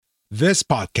This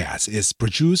podcast is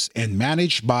produced and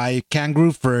managed by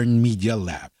Kangaroo Fern Media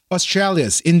Lab,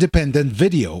 Australia's independent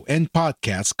video and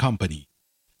podcast company.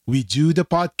 We do the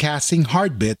podcasting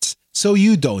hard bits so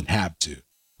you don't have to.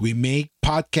 We make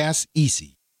podcasts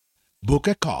easy. Book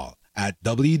a call at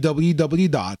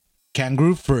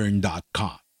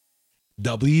www.kangaroofern.com.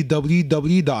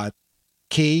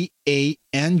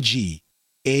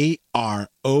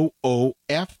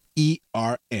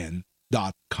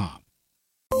 www.kangaroofern.com.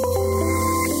 A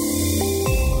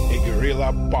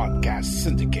Guerrilla Podcast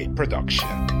Syndicate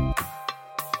production.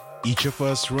 Each of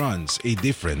us runs a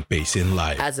different pace in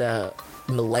life. As a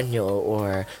millennial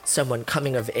or someone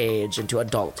coming of age into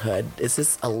adulthood, it's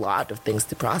just a lot of things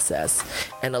to process,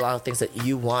 and a lot of things that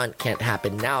you want can't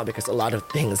happen now because a lot of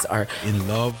things are in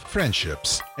love,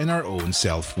 friendships, and our own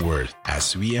self-worth.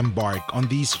 As we embark on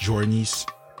these journeys,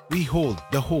 we hold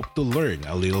the hope to learn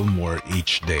a little more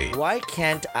each day. Why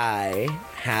can't I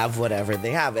have whatever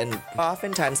they have? And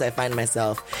oftentimes I find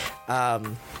myself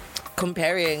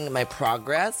comparing my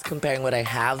progress, comparing what I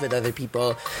have with other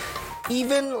people,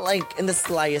 even like in the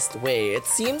slyest way. It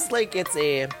seems like it's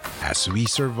as we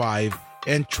survive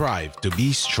and strive to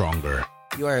be stronger.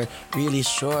 You are really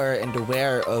sure and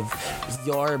aware of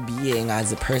your being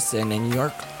as a person and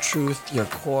your truth, your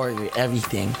core, your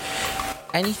everything.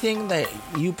 Anything that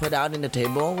you put out in the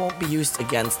table won't be used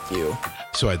against you.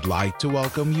 So I'd like to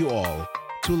welcome you all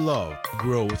to love,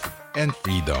 growth, and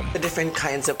freedom. The different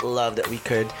kinds of love that we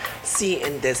could see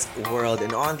in this world,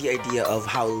 and on the idea of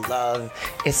how love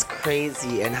is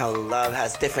crazy and how love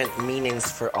has different meanings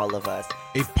for all of us.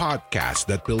 A podcast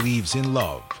that believes in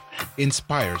love,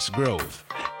 inspires growth,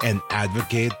 and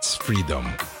advocates freedom.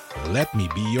 Let me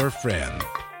be your friend,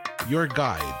 your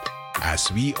guide,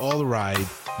 as we all ride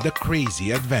the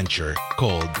crazy adventure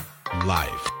called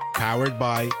life. Powered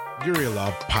by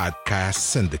Guerrilla Podcast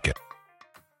Syndicate.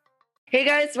 Hey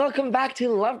guys, welcome back to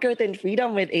Love, Growth, and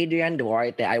Freedom with Adrian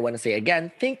Duarte. I want to say again,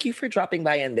 thank you for dropping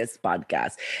by on this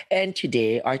podcast. And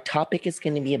today, our topic is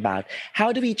going to be about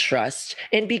how do we trust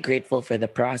and be grateful for the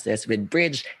process with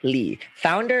Bridge Lee,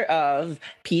 founder of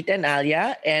Pete and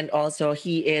Alia, and also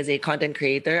he is a content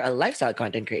creator, a lifestyle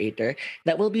content creator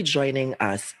that will be joining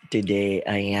us today.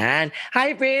 Ayan.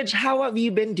 Hi Bridge, how have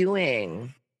you been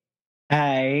doing?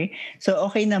 Hi. So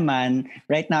okay naman.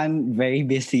 Right now I'm very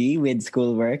busy with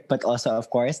schoolwork, but also of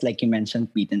course, like you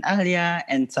mentioned, Pete and Alia,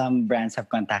 and some brands have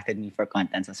contacted me for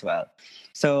contents as well.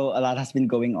 So a lot has been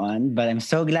going on, but I'm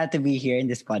so glad to be here in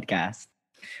this podcast.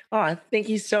 Oh, thank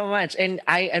you so much. And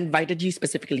I invited you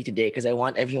specifically today because I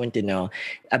want everyone to know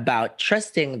about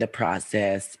trusting the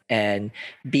process and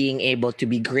being able to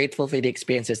be grateful for the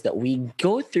experiences that we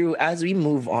go through as we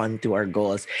move on to our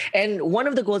goals. And one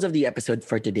of the goals of the episode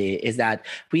for today is that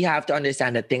we have to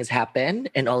understand that things happen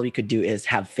and all we could do is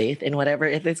have faith in whatever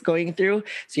it is going through.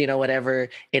 So, whatever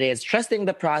it is, trusting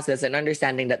the process and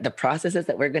understanding that the processes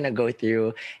that we're going to go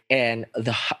through and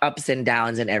the ups and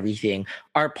downs and everything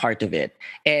are part of it.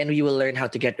 And we will learn how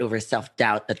to get over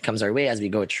self-doubt that comes our way as we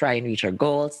go try and reach our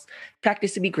goals,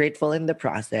 practice to be grateful in the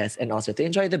process, and also to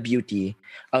enjoy the beauty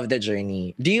of the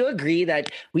journey. Do you agree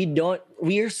that we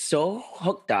are so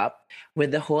hooked up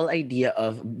with the whole idea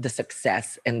of the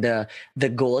success and the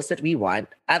goals that we want,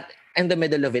 in the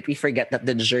middle of it, we forget that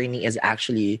the journey is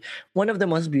actually one of the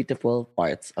most beautiful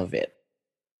parts of it?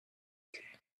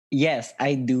 Yes,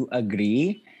 I do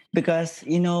agree because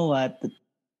you know what?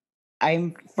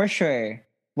 I'm for sure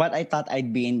what I thought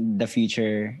I'd be in the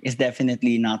future is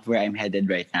definitely not where I'm headed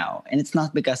right now. And it's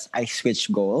not because I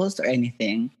switched goals or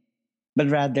anything, but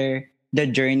rather the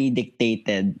journey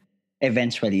dictated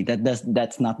eventually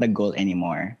that's not the goal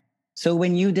anymore. So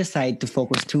when you decide to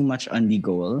focus too much on the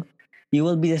goal, you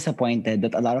will be disappointed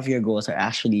that a lot of your goals are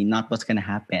actually not what's going to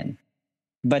happen.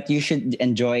 But you should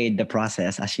enjoy the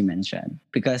process, as you mentioned,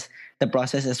 because the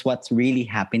process is what's really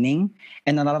happening.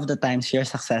 And a lot of the times, your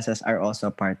successes are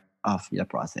also part of the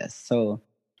process. So,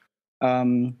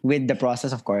 with the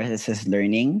process, of course, it's just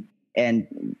learning.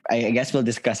 And I guess we'll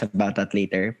discuss about that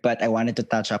later. But I wanted to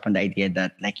touch up on the idea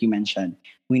that, like you mentioned,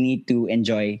 we need to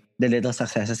enjoy the little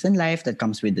successes in life that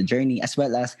comes with the journey, as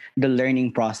well as the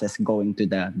learning process going to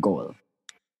the goal.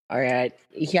 All right.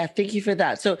 Yeah, thank you for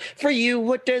that. So for you,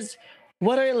 what is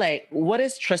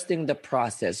trusting the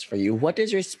process for you? What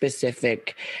is your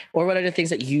specific, or what are the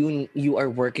things that you are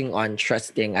working on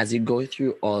trusting as you go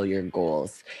through all your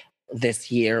goals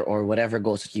this year or whatever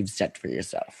goals that you've set for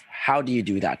yourself? How do you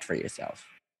do that for yourself?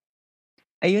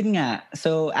 Ayun nga.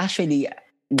 So actually,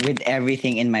 with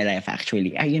everything in my life,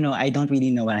 actually, I don't really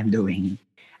know what I'm doing.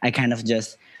 I kind of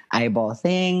just eyeball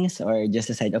things or just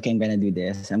decide, okay, I'm going to do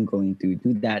this. I'm going to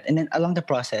do that. And then along the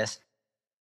process,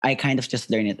 I kind of just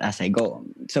learn it as I go.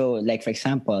 So, like for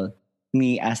example,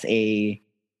 me as a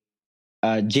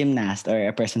gymnast or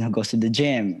a person who goes to the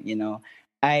gym,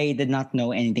 I did not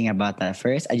know anything about that at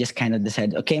first. I just kind of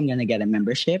decided, okay, I'm gonna get a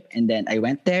membership, and then I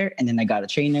went there, and then I got a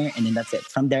trainer, and then that's it.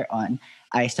 From there on,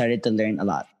 I started to learn a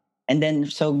lot, and then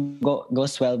so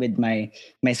goes well with my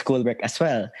schoolwork as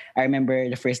well. I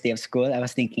remember the first day of school, I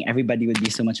was thinking everybody would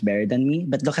be so much better than me,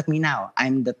 but look at me now.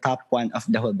 I'm the top one of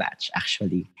the whole batch,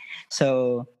 actually.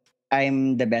 So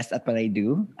I'm the best at what I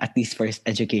do, at least first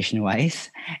education wise,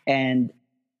 and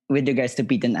with regards to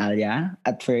Pete and Alia,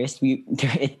 at first we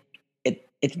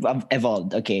it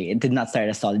evolved. Okay, it did not start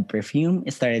as solid perfume.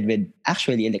 It started with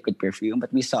actually a liquid perfume,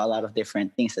 but we saw a lot of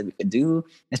different things that we could do,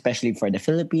 especially for the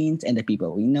Philippines and the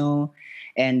people we know,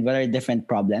 and what are different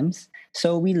problems.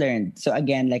 So we learned. So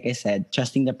again, like I said,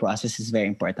 trusting the process is very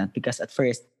important because at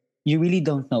first you really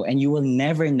don't know, and you will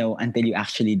never know until you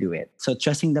actually do it. So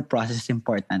trusting the process is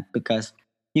important because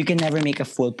you can never make a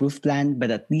foolproof plan,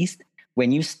 but at least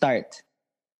when you start,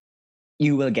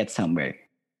 you will get somewhere.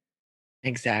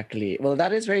 Exactly. Well,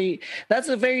 that's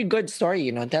a very good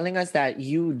story, telling us that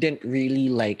you didn't really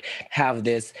like have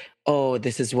this, oh,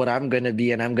 this is what I'm going to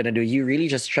be and I'm going to do. You really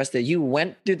just trusted. You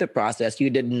went through the process.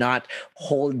 You did not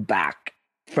hold back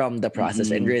from the process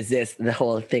and Mm-mm. resist the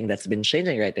whole thing that's been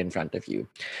changing right in front of you.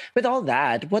 With all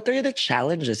that, what are the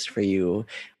challenges for you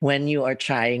when you are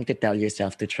trying to tell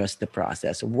yourself to trust the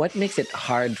process? What makes it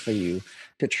hard for you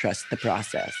to trust the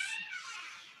process?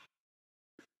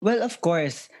 Well, of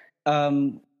course,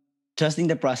 um, trusting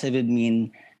the process would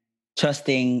mean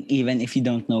trusting even if you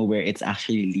don't know where it's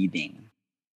actually leading.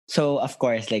 So, of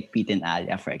course, like Pete and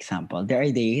Alia, for example, there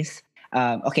are days.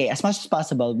 Okay, as much as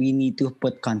possible, we need to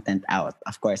put content out.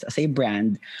 Of course, as a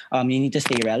brand, you need to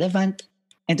stay relevant.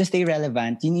 And to stay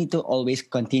relevant, you need to always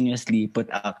continuously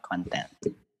put out content.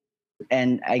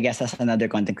 And I guess as another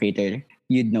content creator,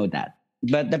 you'd know that.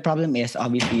 But the problem is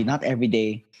obviously not every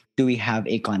day do we have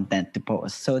a content to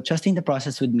post. So trusting the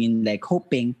process would mean like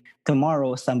hoping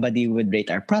tomorrow somebody would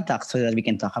rate our product so that we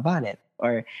can talk about it.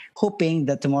 Or hoping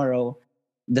that tomorrow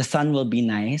the sun will be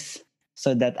nice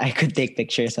so that I could take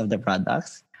pictures of the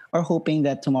products. Or hoping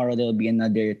that tomorrow there'll be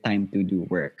another time to do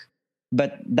work.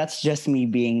 But that's just me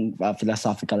being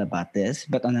philosophical about this.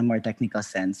 But on a more technical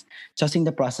sense, trusting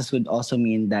the process would also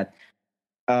mean that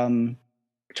um,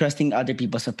 trusting other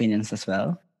people's opinions as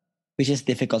well, which is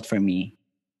difficult for me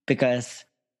because,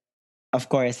 of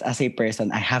course, as a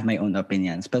person, I have my own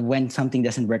opinions. But when something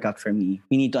doesn't work out for me,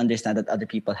 we need to understand that other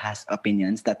people has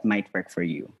opinions that might work for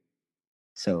you.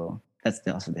 So that's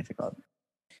also difficult.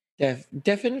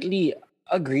 Definitely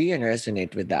agree and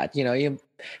resonate with that.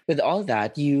 With all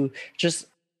that, you just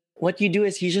what you do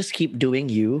is you just keep doing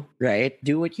you, right?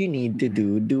 Do what you need to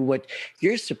do what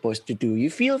you're supposed to do. You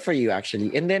feel for you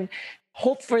actually, and then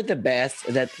hope for the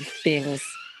best that things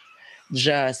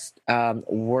just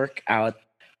work out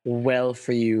well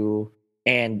for you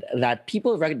and that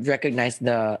people recognize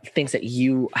the things that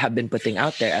you have been putting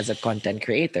out there as a content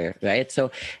creator, right? So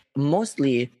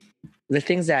mostly the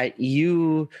things that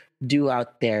you do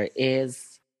out there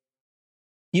is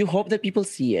you hope that people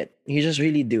see it. You just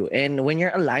really do. And when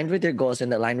you're aligned with your goals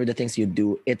and aligned with the things you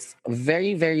do, it's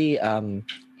very, very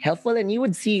helpful and you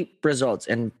would see results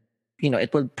and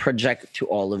it will project to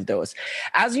all of those.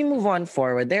 As you move on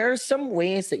forward, there are some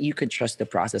ways that you could trust the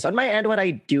process. On my end, what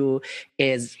I do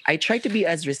is I try to be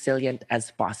as resilient as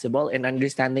possible in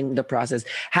understanding the process,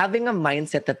 having a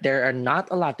mindset that there are not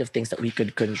a lot of things that we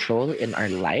could control in our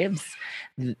lives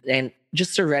and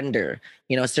just surrendering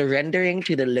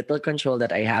to the little control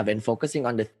that I have and focusing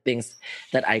on the things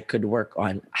that I could work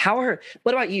on.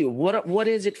 What about you? What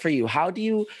is it for you? How do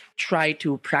you try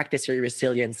to practice your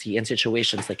resiliency in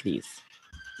situations like these?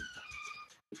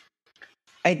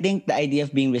 I think the idea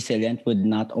of being resilient would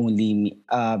not only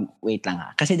wait lang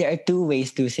kasi there are two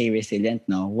ways to say resilient,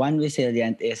 no? One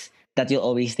resilient is that you'll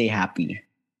always stay happy.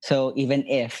 So even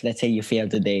if let's say you fail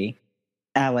today,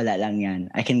 wala lang yan.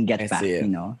 I can I get see.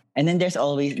 back. And then there's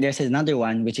another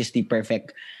one which is the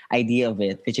perfect idea of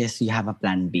it, which is you have a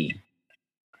plan B.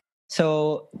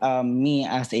 So me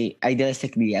as a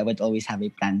idealistically, I would always have a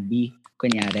plan B.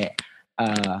 Kunyari,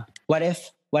 what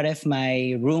if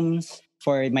my rooms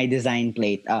for my design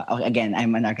plate? Again,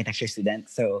 I'm an architecture student,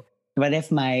 so what if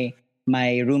my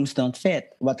rooms don't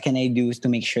fit? What can I do to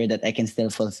make sure that I can still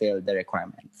fulfill the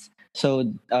requirements?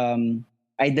 So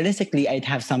idealistically, I'd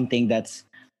have something that's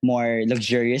more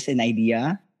luxurious in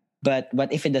idea. But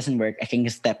what if it doesn't work? I can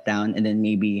just step down and then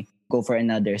maybe go for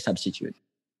another substitute.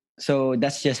 So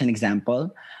that's just an example.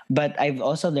 But I've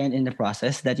also learned in the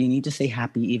process that you need to stay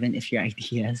happy even if your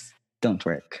ideas don't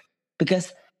work.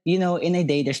 Because in a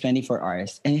day there's 24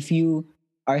 hours, and if you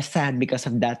are sad because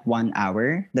of that 1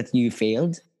 hour that you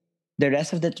failed, the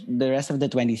rest of the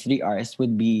 23 hours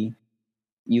would be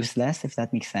useless, if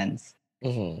that makes sense.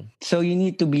 Mm-hmm. So you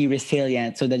need to be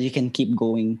resilient so that you can keep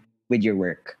going with your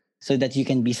work, so that you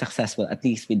can be successful at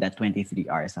least with that 23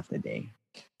 hours of the day.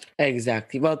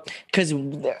 Exactly. Well, because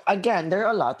again, there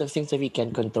are a lot of things that we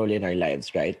can control in our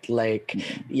lives, right? Like,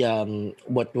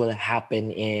 what will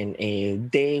happen in a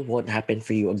day won't happen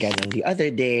for you again on the other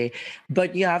day.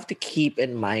 But you have to keep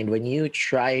in mind when you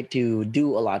try to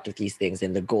do a lot of these things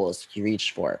and the goals you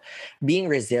reach for, being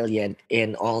resilient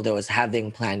in all those,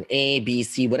 having plan A, B,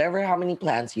 C, whatever, how many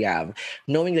plans you have,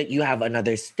 knowing that you have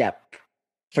another step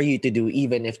for you to do,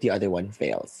 even if the other one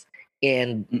fails.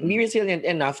 And be Mm-mm. resilient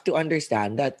enough to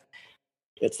understand that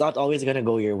it's not always going to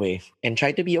go your way, and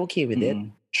try to be okay with it.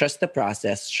 Mm-mm. Trust the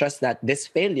process. Trust that this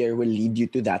failure will lead you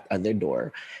to that other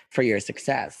door for your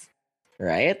success.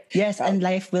 Right? Yes, Uh, and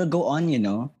life will go on.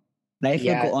 Life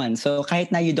will yeah. go on. So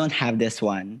kahit na you don't have this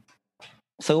one,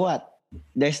 so what?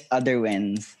 There's other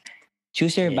wins.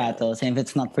 Choose your Yeah. battles, and if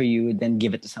it's not for you, then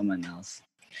give it to someone else.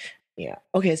 Yeah.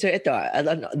 Okay. So ito,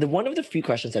 the one of the few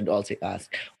questions I'd also ask: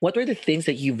 what were the things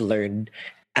that you've learned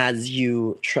as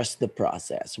you trust the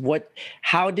process?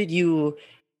 How did you?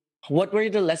 What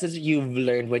were the lessons you've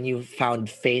learned when you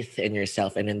found faith in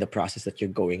yourself and in the process that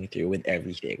you're going through with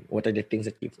everything? What are the things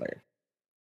that you've learned?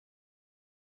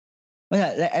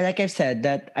 Well, like I've said,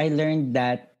 that I learned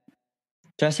that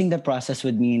trusting the process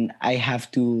would mean I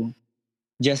have to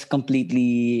just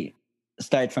completely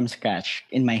start from scratch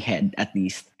in my head, at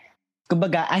least.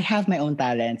 Kumbaga, I have my own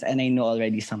talents and I know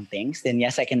already some things. Then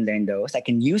yes, I can learn those. I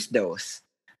can use those.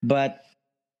 But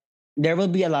there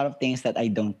will be a lot of things that I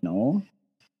don't know.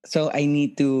 So I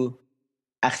need to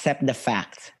accept the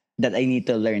fact that I need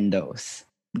to learn those.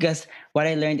 Because what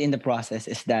I learned in the process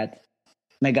is that,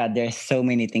 my God, there's so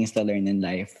many things to learn in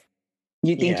life.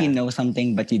 You think you Yeah. know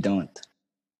something, but you don't.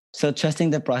 So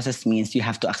trusting the process means you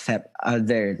have to accept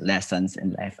other lessons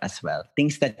in life as well.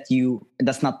 Things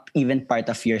that's not even part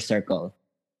of your circle.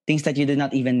 Things that you do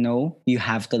not even know you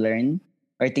have to learn,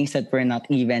 or things that were not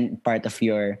even part of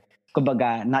your,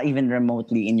 kumbaga, not even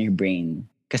remotely in your brain.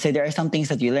 Because there are some things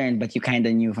that you learned, but you kind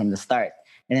of knew from the start.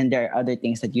 And then there are other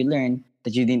things that you learned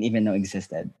that you didn't even know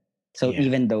existed. So Yeah.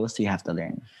 even those you have to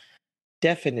learn.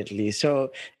 Definitely.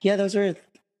 So yeah, those are,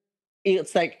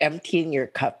 it's like emptying your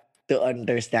cup to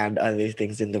understand other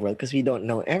things in the world because we don't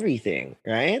know everything,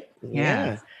 right?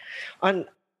 Yeah. Yeah. On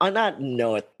on that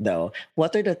note though,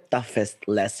 what are the toughest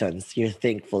lessons you're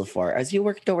thankful for as you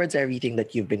work towards everything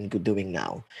that you've been doing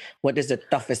now? What is the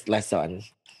toughest lesson?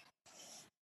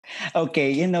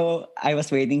 Okay, I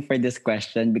was waiting for this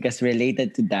question because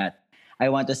related to that, I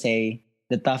want to say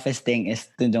the toughest thing is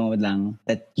to know lang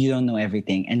that you don't know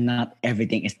everything, and not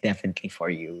everything is definitely for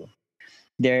you.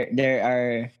 There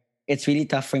are It's really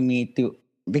tough for me to,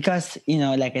 because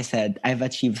like I said, I've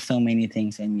achieved so many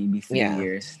things in maybe three Yeah.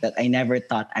 years that I never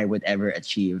thought I would ever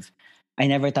achieve.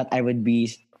 I never thought I would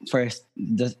be for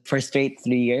straight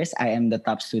 3 years. I am the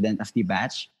top student of the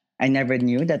batch. I never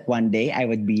knew that one day I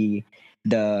would be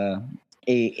the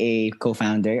a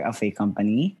co-founder of a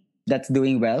company that's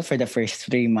doing well for the first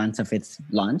 3 months of its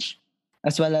launch,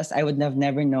 as well as I would have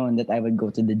never known that I would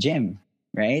go to the gym,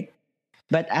 right?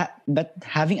 But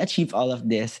having achieved all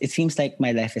of this, it seems like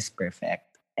my life is perfect,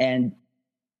 and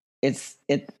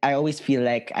I always feel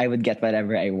like I would get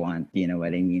whatever I want. You know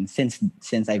what I mean? Since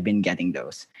I've been getting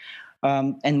those,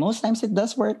 and most times it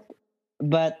does work,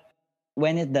 but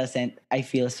when it doesn't, I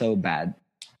feel so bad.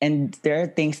 And there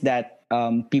are things that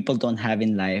people don't have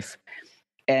in life,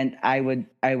 and I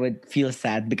would feel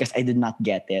sad because I did not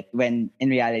get it. When in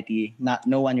reality, not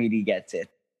no one really gets it.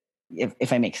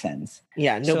 If I make sense.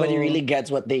 Yeah, nobody So really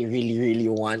gets what they really, really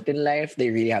want in life.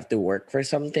 They really have to work for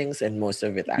some things, and most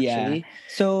of it yeah. actually.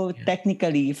 So Yeah.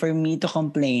 technically, for me to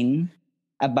complain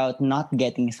about not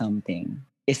getting something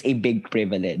is a big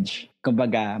privilege.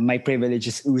 Kumbaga, my privilege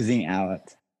is oozing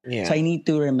out. So Yeah. I need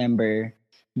to remember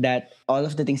that all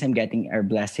of the things I'm getting are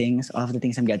blessings. All of the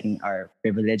things I'm getting are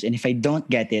privilege. And if I don't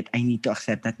get it, I need to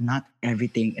accept that not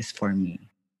everything is for me.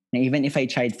 And even if I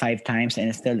tried 5 times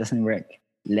and it still doesn't work,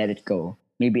 let it go.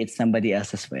 Maybe it's somebody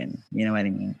else's win. You know what I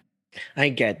mean?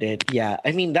 I get it. Yeah.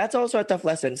 I mean, that's also a tough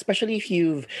lesson, especially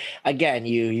if again,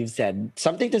 you've said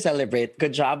something to celebrate.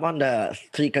 Good job on the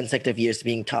 3 consecutive years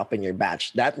being top in your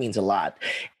batch. That means a lot.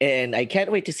 And I can't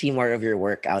wait to see more of your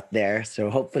work out there. So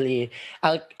hopefully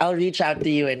I'll reach out to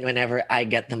you, and whenever I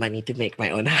get the money to make my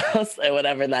own house or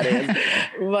whatever that is.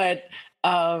 But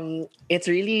it's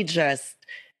really just,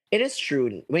 it is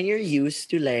true when you're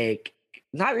used to like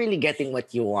not really getting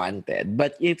what you wanted,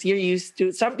 but it's you're used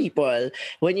to some people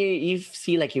when you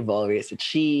see like you've always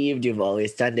achieved, you've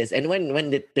always done this, and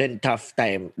when tough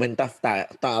time, when tough time,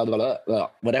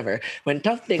 whatever, when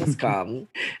tough things come,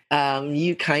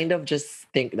 you kind of just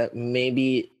think that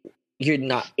maybe you're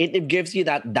not. It gives you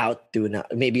that doubt too.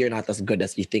 Maybe you're not as good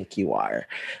as you think you are,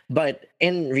 but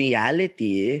in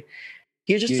reality,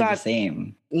 you're just You're the not.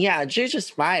 same. Yeah, you're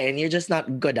just fine. You're just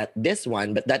not good at this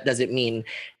one, but that doesn't mean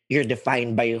you're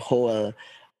defined by whole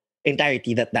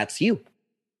entirety that that's you.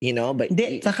 You know, but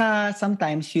Hindi, tsaka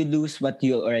sometimes you lose what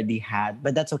you already had,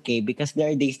 but that's okay because there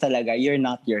are days talaga you're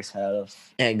not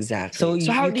yourself. So exactly.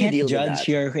 So how you do you can't deal with judge that?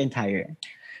 your entire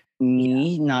Yeah.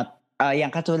 me not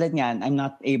yan katulad niyan, I'm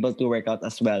not able to work out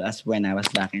as well as when I was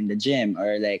back in the gym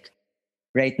or like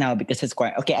right now because it's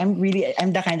quite okay. I'm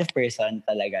the kind of person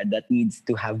talaga that needs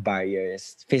to have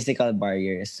barriers, physical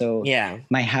barriers. So Yeah.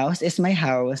 my house is my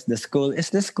house, the school is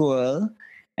the school,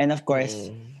 and of course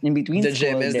Mm. in between The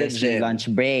gym school is the there's the gym. lunch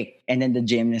break and then the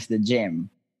gym is the gym.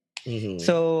 Hmm.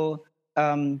 So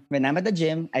when I'm at the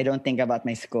gym, I don't think about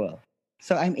my school.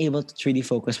 So I'm able to truly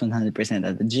focus 100%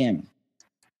 at the gym.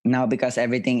 Now because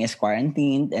everything is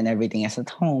quarantined and everything is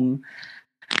at home,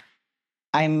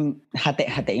 I'm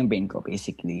hate-hate yung brain ko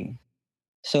basically.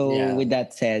 So Yeah. with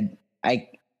that said, I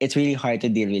it's really hard to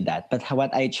deal with that. But what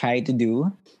I try to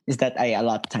do is that I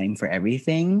allot time for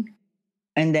everything.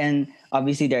 And then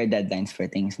obviously there are deadlines for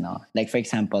things now. Like for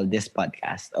example, this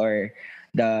podcast or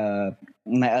the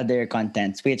my other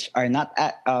contents which are not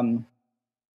at,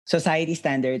 society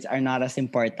standards are not as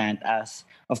important as,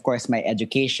 of course, my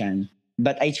education.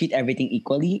 But I treat everything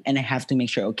equally, and I have to make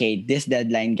sure, okay, this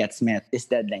deadline gets met, this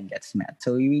deadline gets met.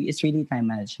 So it's really time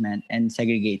management and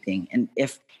segregating. And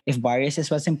if barriers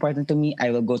is what's important to me, I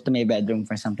will go to my bedroom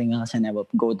for something else, and I will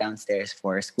go downstairs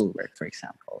for schoolwork, for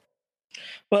example.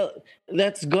 Well,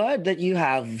 that's good that you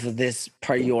have this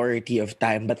priority of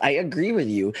time, but I agree with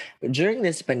you. During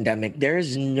this pandemic, there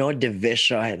is no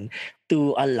division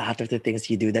to a lot of the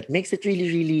things you do that makes it really,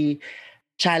 really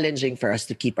challenging for us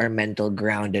to keep our mental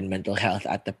ground and mental health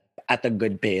at a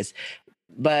good pace.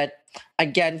 But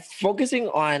again, focusing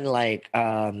on like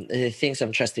the things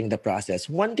of trusting the process,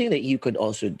 one thing that you could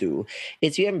also do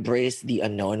is you embrace the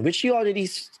unknown, which you already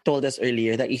told us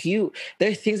earlier that if you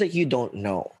there are things that you don't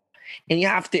know, and you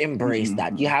have to embrace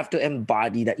that. You Mm-hmm. have to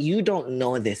embody that you don't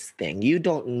know this thing, you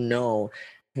don't know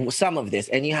some of this,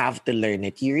 and you have to learn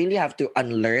it. You really have to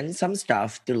unlearn some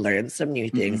stuff to learn some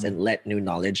new things Mm-hmm. and let new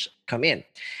knowledge come in.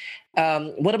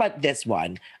 What about this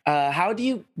one? How are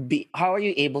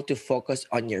you able to focus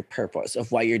on your purpose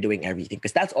of why you're doing everything?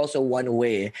 Because that's also one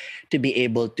way to be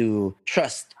able to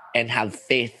trust and have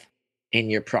faith in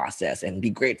your process and be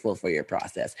grateful for your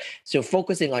process. So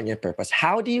focusing on your purpose.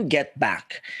 How do you get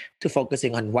back to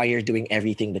focusing on why you're doing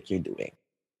everything that you're doing?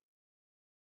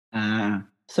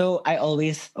 So I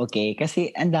always, okay,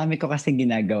 kasi ang dami ko kasi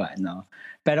ginagawa, no?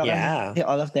 Pero kasi Yeah.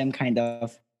 all of them kind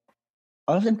of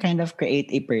create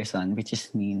a person, which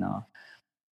is me, no?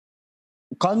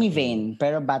 Call me Mm-mm. vain,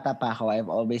 pero bata pa ako,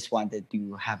 I've always wanted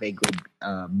to have a good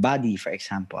body, for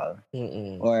example.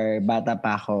 Mm-mm. Or bata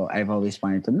pa ako, I've always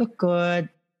wanted to look good.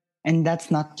 And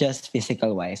that's not just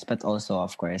physical wise, but also,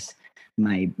 of course,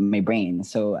 my brain.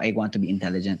 So I want to be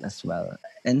intelligent as well.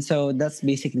 And so that's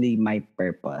basically my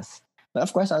purpose. But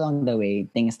of course, along the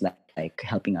way, things like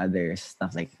helping others,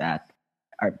 stuff like that,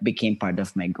 became part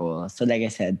of my goal. So like I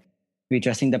said,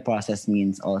 retrusting the process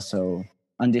means also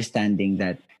understanding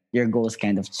that your goals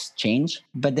kind of change,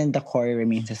 but then the core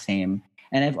remains the same.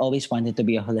 And I've always wanted to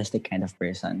be a holistic kind of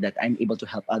person that I'm able to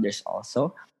help others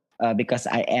also because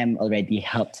I am already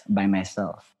helped by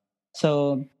myself.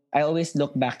 So I always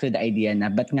look back to the idea na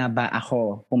ba't nga ba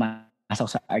ako pumasok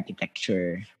sa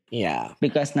architecture? Yeah.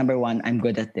 Because number one, I'm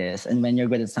good at this. And when you're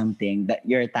good at something, that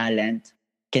your talent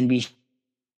can be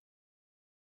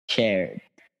shared.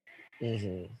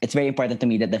 It's very important to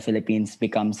me that the Philippines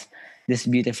becomes this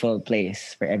beautiful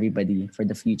place for everybody for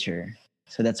the future.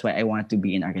 So that's why I want to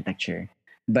be in architecture.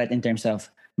 But in terms of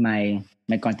my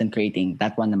content creating,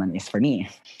 that one naman is for me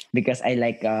because I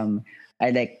like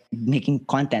making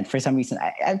content for some reason.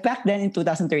 Back then in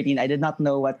 2013, I did not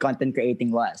know what content creating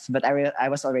was, but I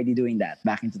was already doing that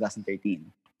back in 2013.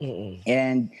 Mm-mm.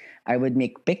 And I would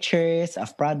make pictures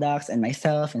of products and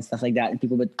myself and stuff like that. And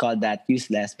people would call that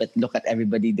useless, but look at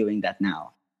everybody doing that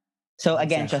now. So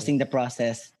again, Exactly. trusting the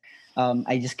process.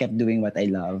 I just kept doing what I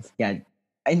love. Yeah.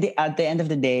 And at the end of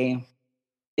the day,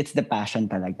 it's the passion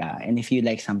talaga. And if you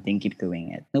like something, keep doing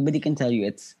it. Nobody can tell you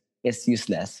it's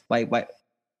useless. Why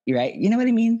right? You know what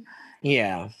I mean?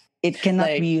 Yeah. It cannot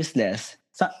be Like useless.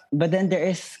 So but then there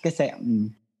is kasi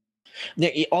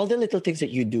all the little things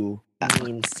that you do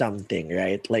means something,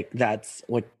 right? Like that's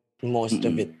what most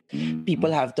of it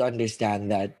people have to understand,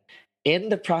 that in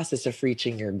the process of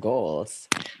reaching your goals,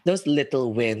 those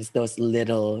little wins, those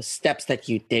little steps that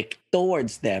you take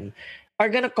towards them are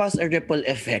gonna cause a ripple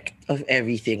effect of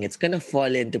everything. It's gonna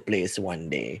fall into place one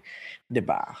day.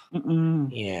 Diba? Mm-mm.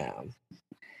 Yeah.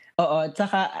 Oo,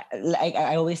 tsaka like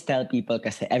I always tell people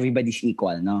kasi everybody's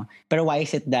equal, no? Pero why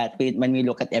is it that when we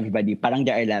look at everybody, parang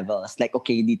there are levels. Like,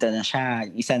 okay, dito na siya,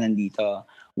 isa nandito.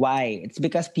 Why? It's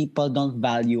because people don't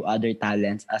value other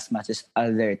talents as much as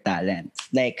other talents.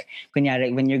 Like,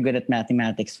 kunyari, when you're good at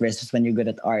mathematics versus when you're good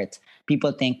at art,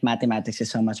 people think mathematics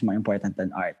is so much more important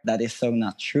than art. That is so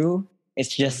not true. It's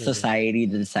just Mhm. society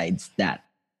that decides that.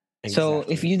 So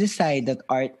if Exactly. you decide that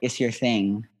art is your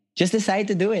thing, just decide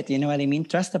to do it. You know what I mean?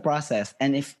 Trust the process.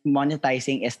 And if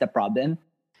monetizing is the problem,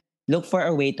 look for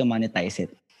a way to monetize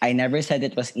it. I never said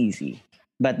it was easy.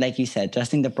 But like you said,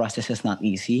 trusting the process is not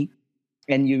easy.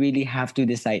 And you really have to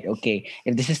decide, okay,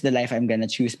 if this is the life I'm going to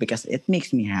choose because it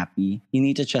makes me happy, you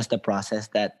need to trust the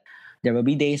process that there will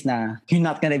be days na you're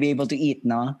not going to be able to eat,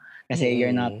 no? Kasi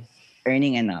you're not Mm-mm.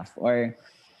 earning enough or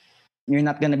you're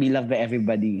not going to be loved by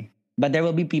everybody. But there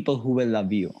will be people who will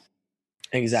love you.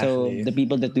 So Exactly. the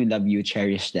people that do love you,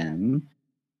 cherish them,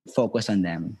 focus on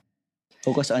them,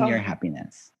 focus on your Oh,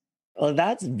 happiness. well,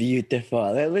 that's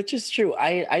beautiful, which is true.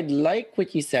 I like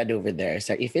what you said over there.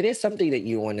 So if it is something that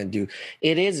you want to do,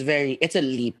 it's a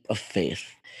leap of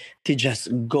faith to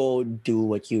just go do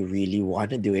what you really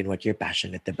want to do and what you're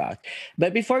passionate about.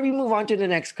 But before we move on to the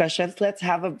next questions, let's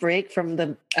have a break from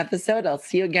the episode. I'll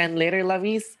see you again later,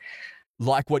 lovies.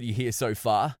 Like what you hear so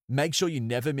far? Make sure you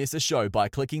never miss a show by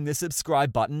clicking the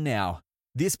subscribe button now.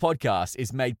 This podcast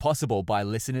is made possible by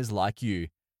listeners like you.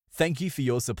 Thank you for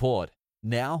your support.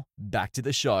 Now, back to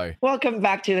the show. Welcome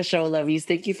back to the show, lovies.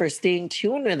 Thank you for staying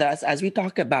tuned with us as we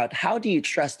talk about how do you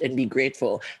trust and be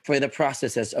grateful for the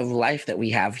processes of life that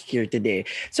we have here today.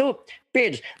 So,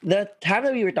 Bridge, the time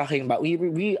that we were talking about,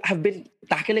 we have been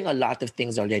tackling a lot of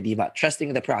things already about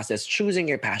trusting the process, choosing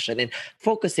your passion, and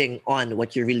focusing on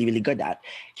what you're really, really good at.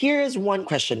 Here is one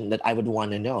question that I would want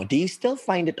to know. Do you still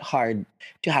find it hard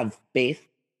to have faith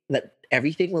that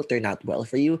everything will turn out well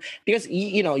for you? Because,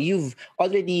 you've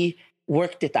already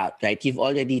worked it out, right? You've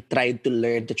already tried to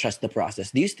learn to trust the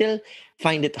process. Do you still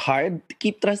find it hard to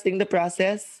keep trusting the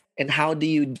process? And how do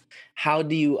you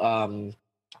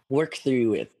work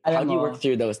through it? How Alam do you mo, work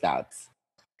through those doubts?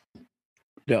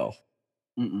 Go.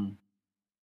 mm-mm,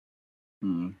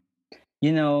 mm.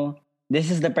 You know,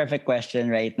 this is the perfect question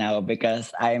right now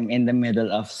because I'm in the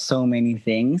middle of so many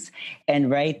things. And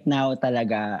right now,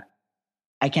 talaga,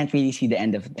 I can't really see the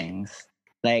end of things.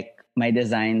 Like, my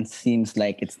design seems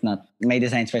like it's not, my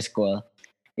designs for school,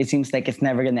 it seems like it's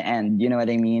never gonna end. You know what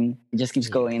I mean? It just keeps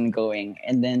Yeah. going and going.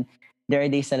 And then there are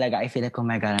days talaga I feel like, oh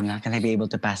my God, I'm not gonna be able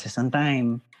to pass this on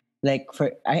time. Like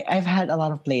I've had a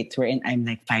lot of late wherein I'm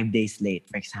like 5 days late,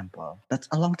 for example. That's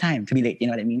a long time to be late, you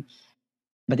know what I mean?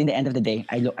 But in the end of the day,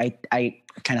 I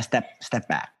kind of step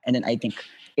back. And then I think,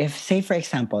 if say for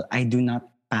example, I do not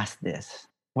pass this,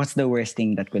 what's the worst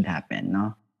thing that could happen?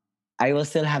 No? I will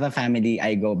still have a family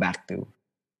I go back to.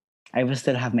 I will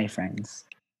still have my friends.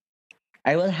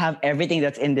 I will have everything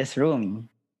that's in this room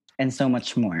and so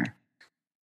much more.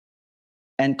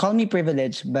 And call me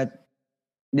privileged, but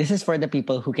this is for the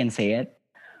people who can say it.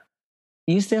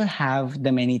 You still have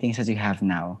the many things that you have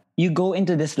now. You go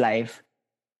into this life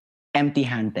empty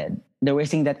handed. The worst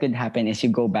thing that could happen is you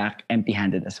go back empty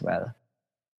handed as well.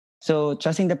 So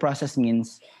trusting the process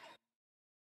means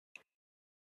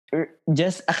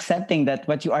just accepting that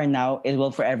what you are now, it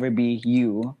will forever be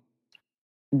you.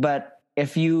 But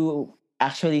if you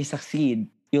actually succeed,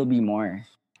 you'll be more.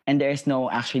 And there is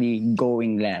no actually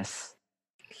going less.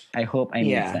 I hope I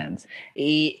made Yeah. sense.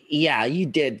 Yeah, you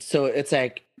did. So it's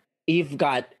like you've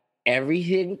got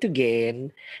everything to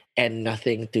gain and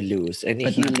nothing to lose. And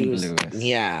if But you nothing to lose, lose.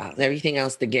 yeah, everything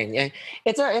else to gain. Yeah,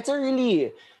 it's a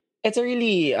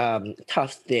really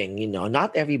tough thing,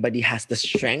 Not everybody has the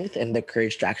strength and the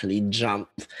courage to actually jump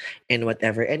and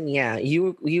whatever. And yeah,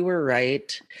 you were right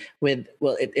with,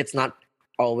 well, it's not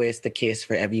always the case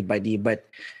for everybody, but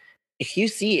if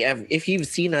you've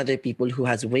seen other people who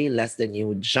has way less than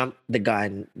you jump the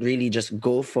gun, really just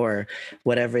go for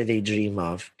whatever they dream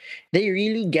of, they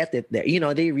really get it there.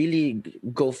 They really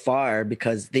go far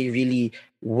because they really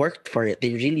worked for it.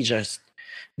 They really just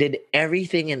did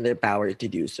everything in their power to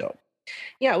do so.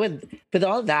 Yeah, with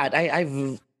all that,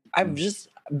 I've just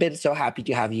been so happy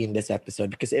to have you in this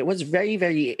episode because it was very,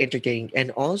 very entertaining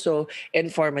and also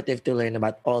informative to learn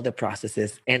about all the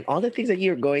processes and all the things that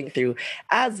you're going through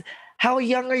as How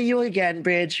young are you again,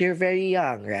 Bridge? You're very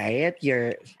young, right?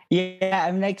 You're Yeah,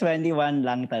 I'm like 21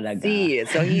 lang talaga. See,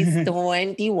 so he's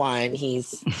 21.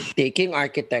 He's taking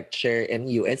architecture in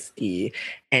UST,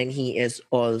 and he is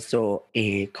also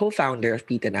a co-founder of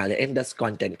Pete and Ale and does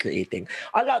content creating.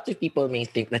 A lot of people may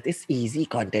think that it's easy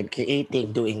content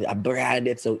creating, doing a brand.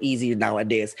 It's so easy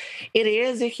nowadays. It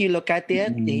is if you look at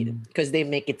it, Mm. because they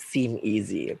make it seem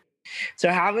easy. So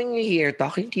having you here,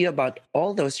 talking to you about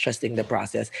all those trusting the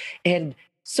process, and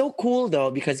so cool though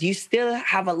because you still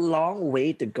have a long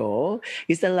way to go.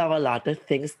 You still have a lot of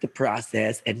things to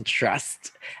process and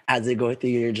trust as you go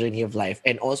through your journey of life.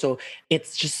 And also,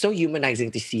 it's just so humanizing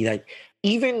to see that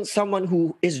even someone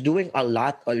who is doing a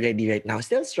lot already right now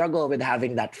still struggle with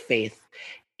having that faith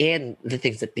in the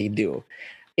things that they do.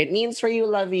 It means for you,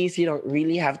 lovies, you don't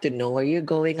really have to know where you're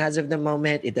going as of the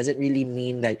moment. It doesn't really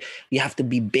mean that you have to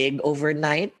be big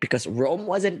overnight because Rome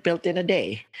wasn't built in a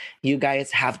day. You guys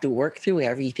have to work through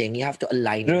everything. You have to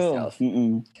align True. yourself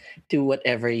Mm-mm. to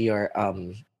whatever you're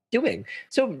doing.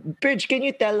 So, Bridge, can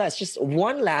you tell us just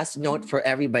one last note for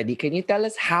everybody? Can you tell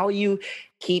us how you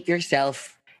keep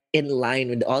yourself in line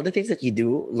with all the things that you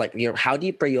do? Like, your how do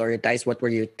you prioritize? What were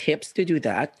your tips to do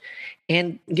that?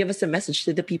 And give us a message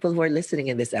to the people who are listening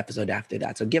in this episode after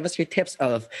that. So, give us your tips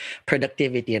of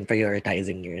productivity and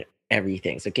prioritizing your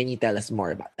everything. So, can you tell us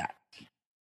more about that?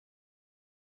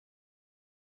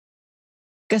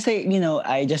 Kasi,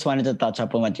 I just wanted to touch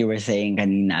up on what you were saying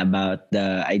kanina about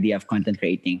the idea of content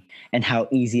creating and how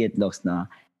easy it looks, no?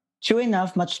 True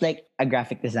enough, much like a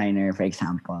graphic designer, for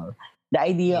example, the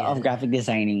idea of Yeah. graphic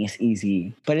designing is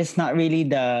easy, but it's not really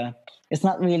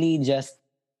just,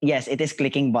 yes, it is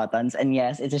clicking buttons and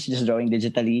yes, it is just drawing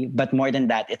digitally, but more than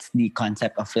that, it's the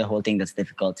concept of the whole thing that's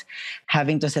difficult.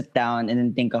 Having to sit down and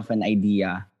then think of an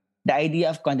idea. The idea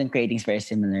of content creating is very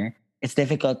similar. It's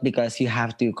difficult because you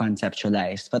have to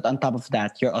conceptualize, but on top of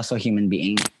that, you're also a human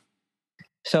being.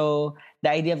 So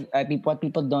the idea of what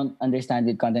people don't understand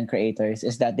with content creators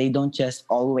is that they don't just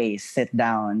always sit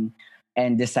down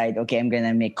and decide, okay, I'm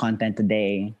gonna make content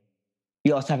today.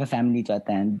 You also have a family to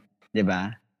attend,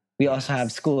 diba? We also have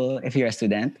Yes. school if you're a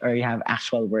student, or you have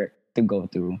actual work to go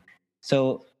to.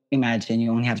 So imagine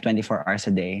you only have 24 hours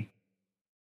a day.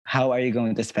 How are you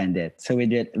going to spend it? So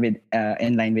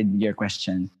in line with your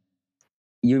question,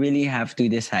 you really have to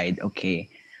decide, okay,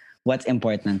 what's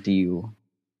important to you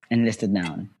and list it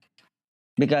down,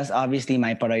 because obviously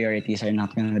my priorities are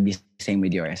not going to be same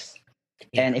with yours.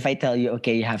 And Yeah. if I tell you,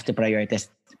 okay, you have to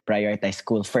prioritize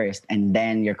school first, and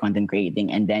then your content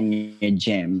creating, and then your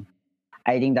gym,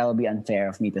 I think that would be unfair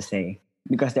of me to say,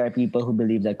 because there are people who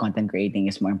believe that content creating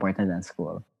is more important than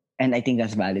school, and I think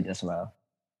that's valid as well.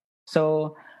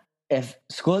 So if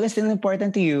school is still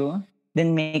important to you,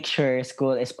 then make sure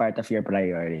school is part of your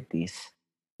priorities.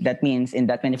 That means in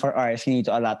that 24 hours, you need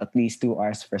to allot at least 2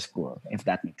 hours for school, if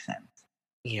that makes sense.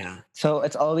 Yeah. So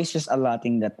it's always just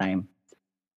allotting the time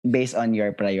based on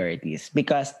your priorities,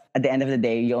 because at the end of the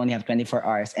day, you only have 24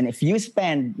 hours. And if you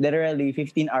spend literally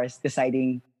 15 hours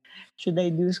deciding, should I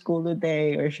do school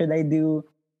today or should I do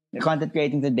content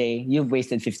creating today, you've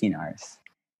wasted 15 hours.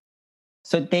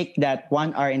 So take that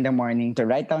 1 hour in the morning to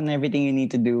write down everything you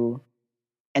need to do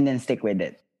and then stick with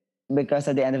it. Because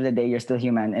at the end of the day, you're still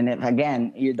human. And if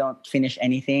again, you don't finish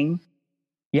anything,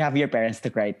 you have your parents to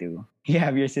cry to. You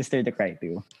have your sister to cry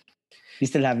to. You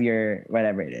still have your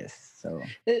whatever it is. So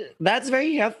That's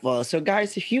very helpful. So,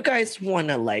 guys, if you guys want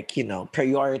to,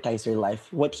 prioritize your life,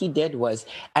 what he did was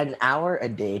an hour a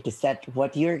day to set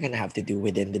what you're going to have to do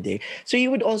within the day. So,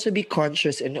 you would also be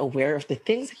conscious and aware of the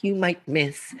things that you might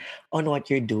miss on what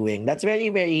you're doing. That's very,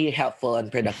 very helpful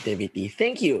on productivity.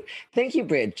 Thank you. Thank you,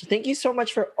 Bridge. Thank you so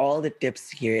much for all the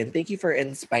tips here. And thank you for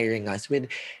inspiring us with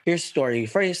your story.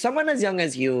 For someone as young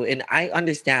as you, and I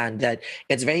understand that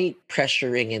it's very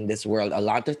pressuring in this world. A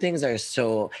lot of things are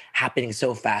so happening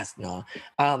so fast, no?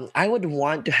 I would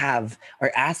want to have or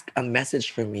ask a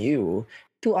message from you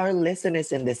to our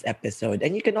listeners in this episode.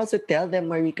 And you can also tell them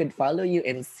where we could follow you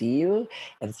and see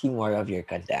more of your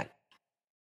content.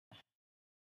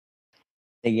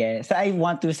 sige. So I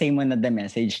want to say muna the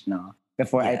message, no?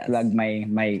 Before I Yes. plug my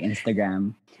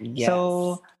Instagram. Yes.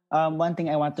 So one thing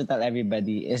I want to tell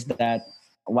everybody is that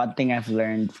one thing I've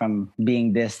learned from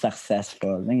being this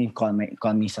successful, when you call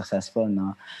me successful,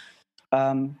 no?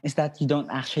 Is that you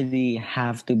don't actually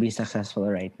have to be successful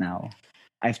right now.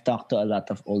 I've talked to a lot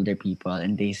of older people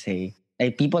and they say,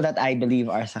 like people that I believe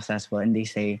are successful, and they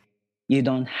say, you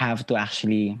don't have to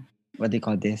actually, what do you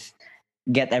call this?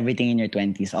 Get everything in your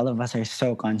 20s. All of us are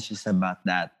so conscious about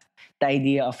that. The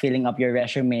idea of filling up your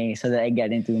resume so that I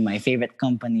get into my favorite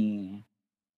company.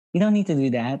 You don't need to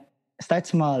do that. start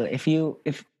small. If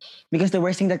because the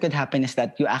worst thing that could happen is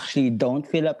that you actually don't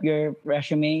fill up your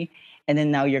resume, and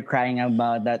then now you're crying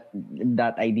about that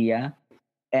idea,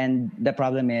 and the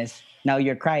problem is now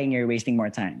you're crying, you're wasting more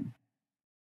time.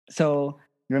 So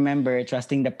remember,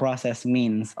 trusting the process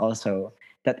means also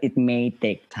that it may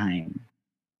take time.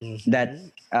 That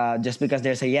Mhm. just because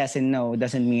there's a yes and no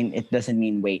doesn't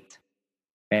mean wait,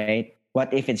 right?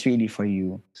 What if it's really for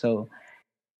you? So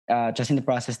trusting the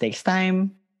process takes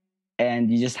time,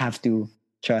 and you just have to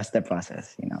trust the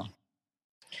process.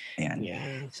 Ayan.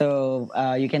 Yeah. So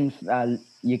you can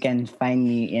find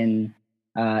me in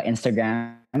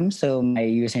Instagram. So my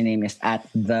username is at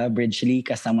the Bridgely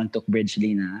because someone took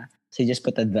Bridgely na. So you just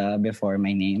put a the before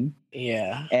my name.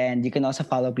 Yeah. And you can also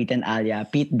follow Pete and Alia,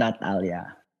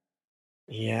 Pete.alia.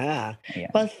 Yeah.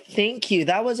 Ayan. Well, thank you.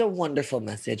 That was a wonderful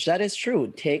message. That is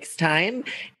true. It takes time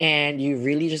and you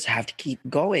really just have to keep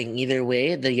going. Either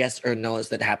way, the yes or no's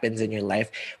that happens in your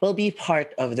life will be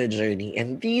part of the journey.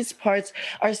 And these parts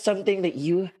are something that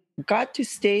you got to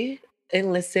stay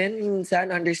and listen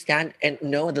and understand and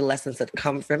know the lessons that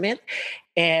come from it.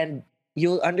 And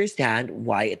you'll understand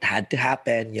why it had to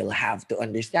happen. You'll have to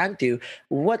understand too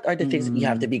what are the things that you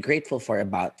have to Mm. be grateful for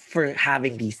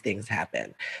having these things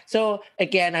happen. So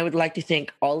again, I would like to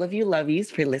thank all of you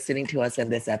lovies for listening to us in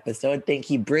this episode. Thank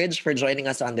you, Bridge, for joining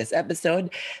us on this episode.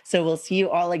 So we'll see you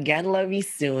all again,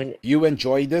 lovies, soon. You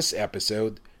enjoyed this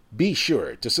episode? Be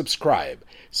sure to subscribe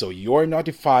so you're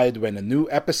notified when a new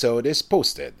episode is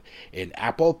posted in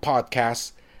Apple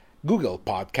Podcasts, Google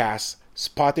Podcasts,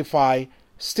 Spotify,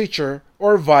 Stitcher,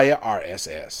 or via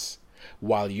RSS.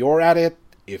 While you're at it,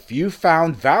 if you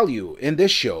found value in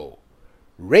this show,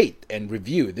 rate and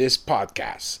review this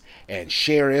podcast and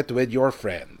share it with your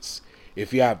friends.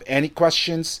 If you have any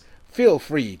questions, feel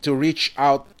free to reach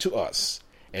out to us.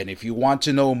 And if you want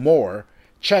to know more,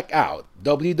 check out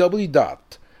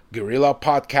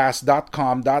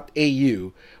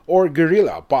www.guerrillapodcast.com.au or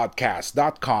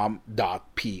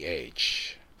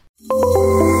guerrillapodcast.com.ph.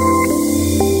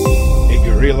 A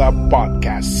Guerrilla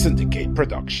Podcast Syndicate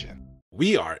production.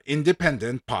 We are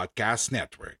Independent Podcast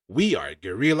Network. We are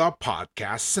Guerrilla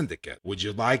Podcast Syndicate. Would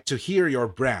you like to hear your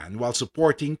brand while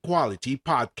supporting quality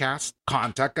podcasts?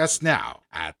 Contact us now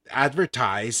at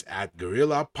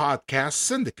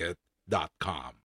advertise@guerrillapodcastsyndicate.com.